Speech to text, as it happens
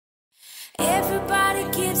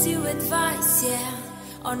advice, yeah,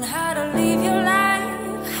 on how to live your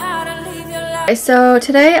life, how to live your life. So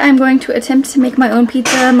today I'm going to attempt to make my own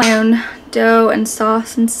pizza, my own dough and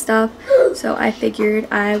sauce and stuff. So I figured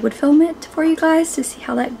I would film it for you guys to see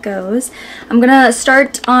how that goes. I'm gonna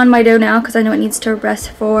start on my dough now because I know it needs to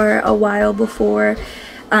rest for a while before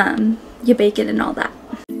you bake it and all that.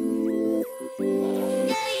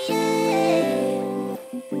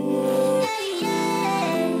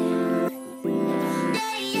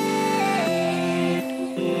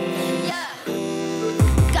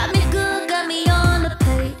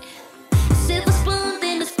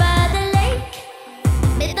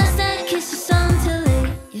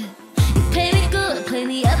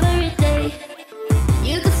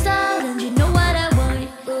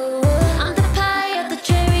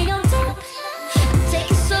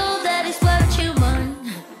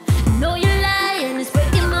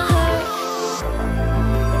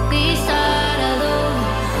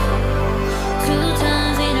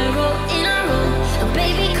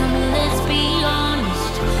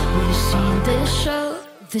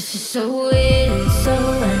 This is so weird and so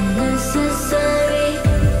unnecessary.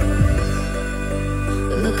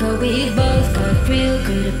 Look how we both got real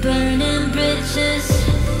good at burning bridges.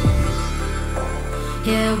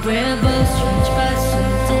 Yeah, we're both strange but so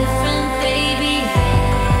different, baby.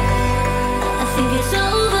 I think it's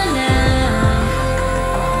over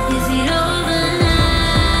now. Is it over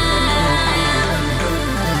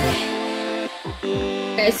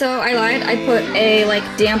now? Okay, so I lied. I put a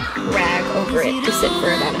damp rag over it to sit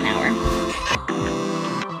for about an hour.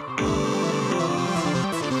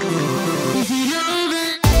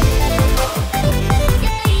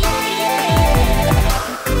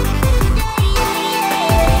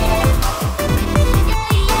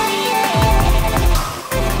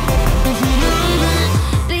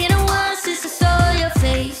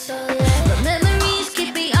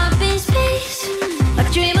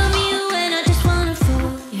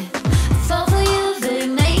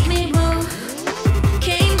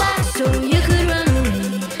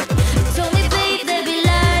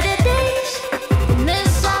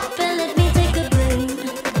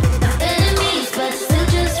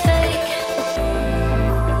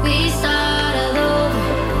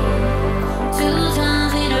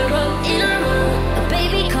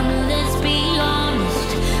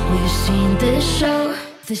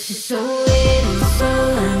 This is so weird and so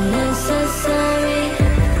unnecessary.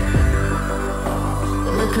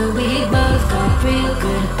 Look how we both got real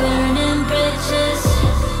good at burning bridges.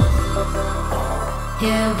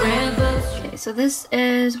 Yeah, we're both. Okay, so this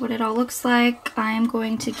is what it all looks like. I'm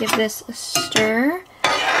going to give this a stir.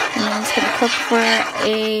 And then it's going to cook for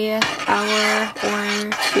an hour or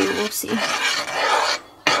two. We'll see.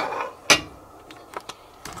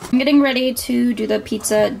 I'm getting ready to do the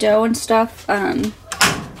pizza dough and stuff.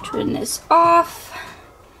 Turn this off.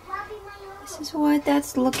 This is what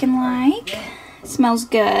that's looking like. It smells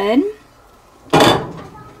good.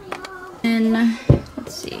 And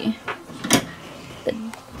let's see. The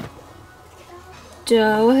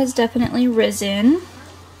dough has definitely risen.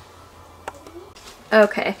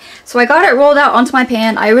 Okay, so I got it rolled out onto my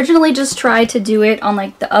pan. I originally just tried to do it on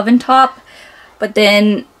the oven top, but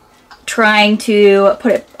then trying to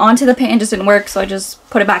put it onto the pan just didn't work, so I just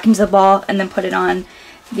put it back into the ball and then put it on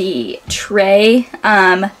the tray.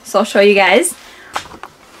 So I'll show you guys.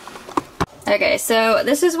 Okay, so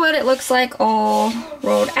this is what it looks like all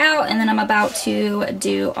rolled out, and then I'm about to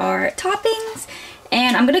do our toppings,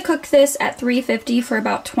 and I'm gonna cook this at 350 for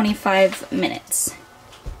about 25 minutes.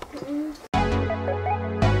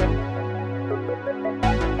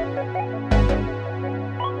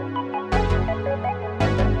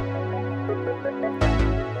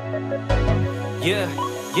 Yeah,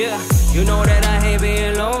 you know that I hate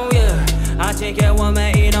being alone, yeah. I take it one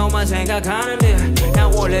man, you know my 생각하는데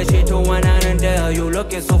난 원래 질투하는데 you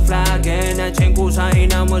looking so fly again. 난 친구 사이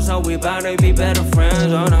남아서 we better be better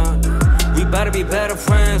friends, oh no. We better be better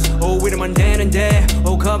friends. Oh, 이러면 되는데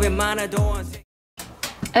oh 겁이 많아도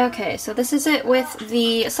Okay, so this is it with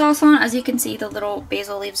the sauce on. As you can see, the little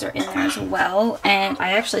basil leaves are in there as well, and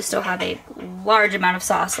I actually still have a large amount of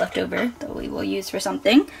sauce left over that we will use for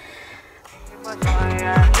something. You've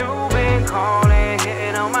been calling,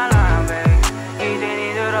 hitting on my line, babe. You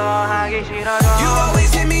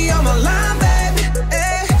always hit me on my line, baby.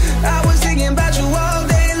 I was thinking about you all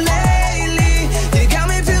day lately. You got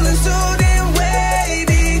me feeling so damn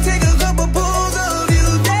wavy. Take a couple pulls of you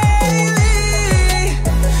daily.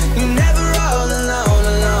 You're never all alone,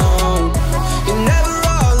 alone. You're never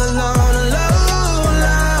all alone, alone,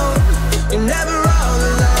 alone. You're never all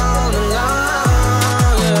alone,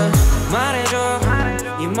 alone. Yeah. 말해줘,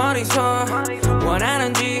 이 머릿속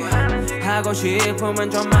원하는지. 하고 싶으면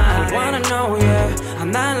좀 말해 I wanna know yeah I'm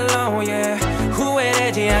not alone yeah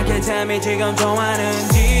후회되지 않게 tell me 지금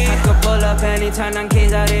좋아하는지 I could pull up anytime 난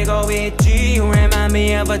기다리고 있지 You remind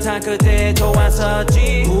me of a time 그때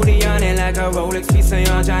좋았었지 우리 연애 like a Rolex piece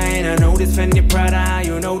여자애 I know this Fendi Prada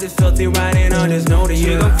You know this filthy writing on this note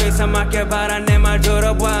yeah. 지금 face 맞게 바라 내 말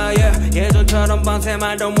들어봐 yeah. 예전처럼 밤새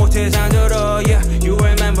말도 못해 잠들어 yeah. You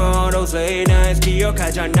remember all those late nights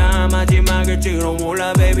기억하잖아 마지막일지도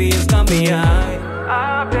몰라 baby it's gonna be alright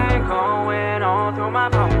I've been going all through my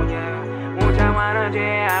phone yeah 문자 많은지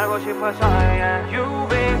알고 싶어서 yeah. You've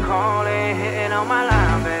been calling hitting on my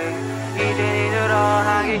line babe 이제 잊으러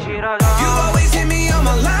하기 싫어져 You always hit me on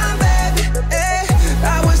my line baby eh.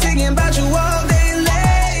 I was thinking about you all day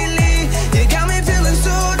lately You got me feeling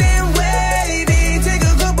so damn wavy Take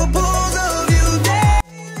a couple pulls of you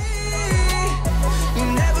daily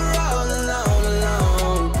You're never all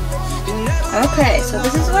alone You're never Okay, so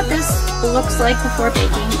this is what this looks like before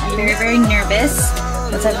baking. I'm very, very nervous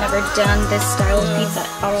because I've never done this style of pizza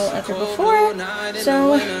at all ever before.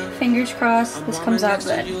 So, fingers crossed this comes out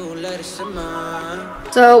good.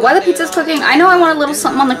 So, while the pizza's cooking, I know I want a little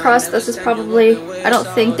something on the crust. This is probably, I don't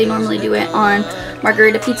think they normally do it on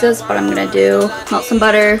margarita pizzas, but I'm gonna do melt some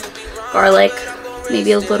butter, garlic,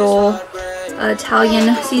 maybe a little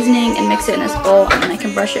Italian seasoning and mix it in this bowl, and then I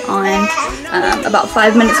can brush it on about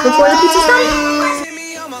 5 minutes before the pizza's done.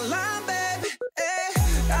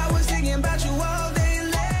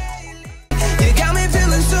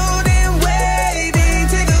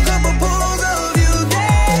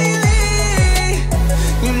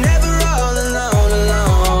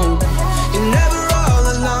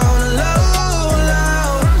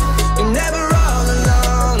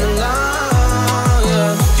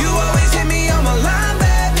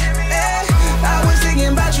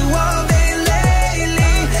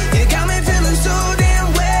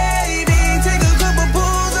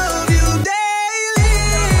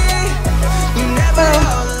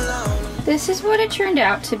 This is what it turned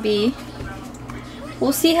out to be.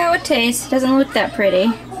 We'll see how it tastes. It doesn't look that pretty,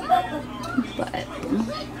 but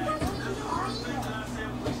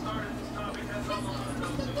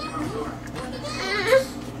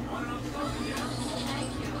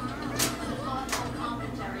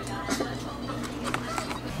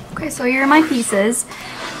okay, so here are my pieces.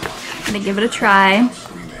 I'm gonna give it a try.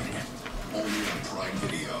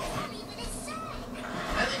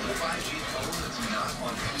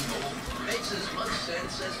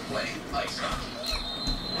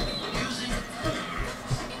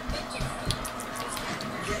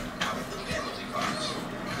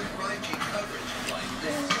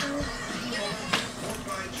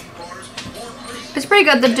 It's pretty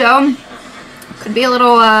good. The dough could be a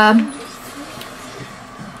little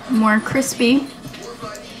more crispy.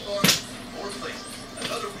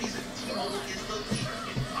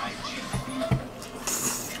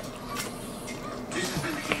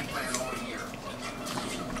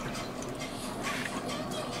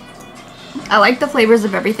 I like the flavors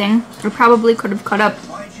of everything. We probably could have cut up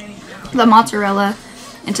the mozzarella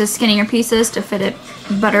into skinnier pieces to fit it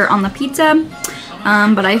better on the pizza,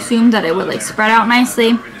 but I assumed that it would like spread out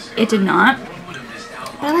nicely. It did not,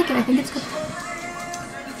 but I like it. I think it's good.